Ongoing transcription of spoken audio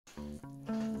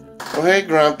Oh, hey,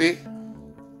 Grumpy.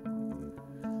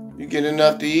 You get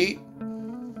enough to eat?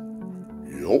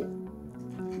 Yup.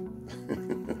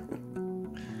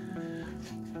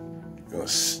 Gonna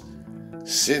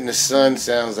sit in the sun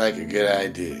sounds like a good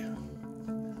idea.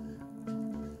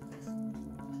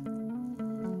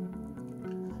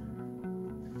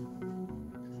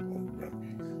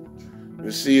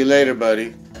 We'll see you later,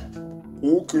 buddy.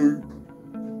 Okay.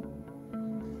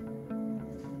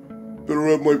 Better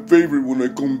have my favorite when I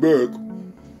come back.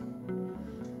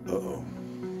 Uh-oh.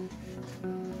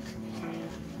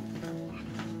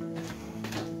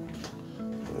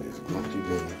 What is Grumpy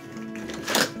doing?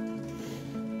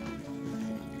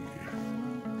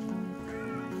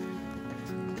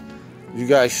 You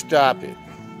guys stop it.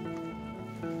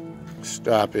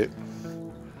 Stop it.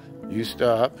 You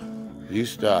stop. You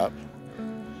stop.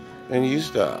 And you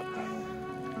stop.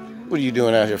 What are you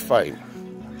doing out here fighting?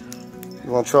 You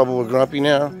want trouble with Grumpy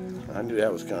now? I knew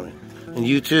that was coming. And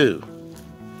you too.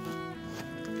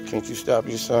 Can't you stop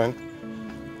your son?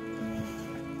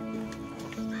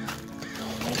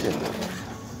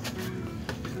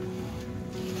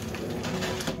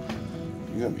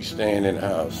 You're gonna be staying in the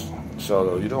house.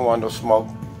 Solo, you don't want no smoke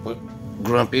with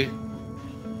Grumpy?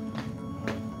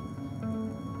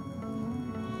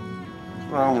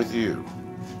 What's wrong with you?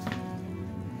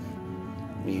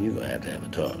 Me and you gonna have to have a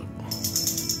talk.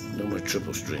 No more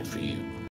triple strength for you.